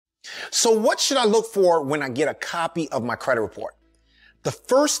So what should I look for when I get a copy of my credit report? The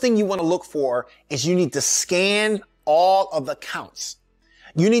first thing you want to look for is you need to scan all of the accounts.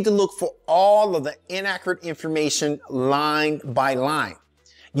 You need to look for all of the inaccurate information line by line.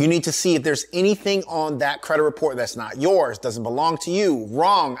 You need to see if there's anything on that credit report that's not yours, doesn't belong to you,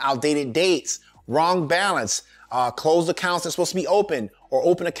 wrong, outdated dates, wrong balance, closed accounts that's supposed to be open, or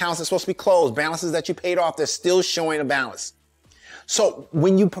open accounts that's supposed to be closed, balances that you paid off that's still showing a balance. So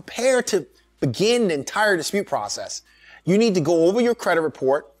when you prepare to begin the entire dispute process, you need to go over your credit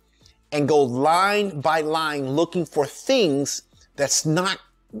report and go line by line looking for things that's not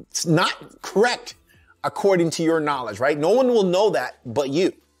correct according to your knowledge, right? No one will know that but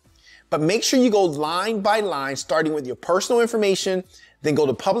you. But make sure you go line by line, starting with your personal information, then go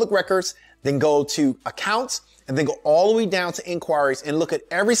to public records, then go to accounts, and then go all the way down to inquiries and look at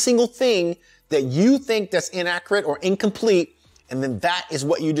every single thing that you think that's inaccurate or incomplete. And then that is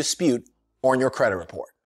what you dispute on your credit report.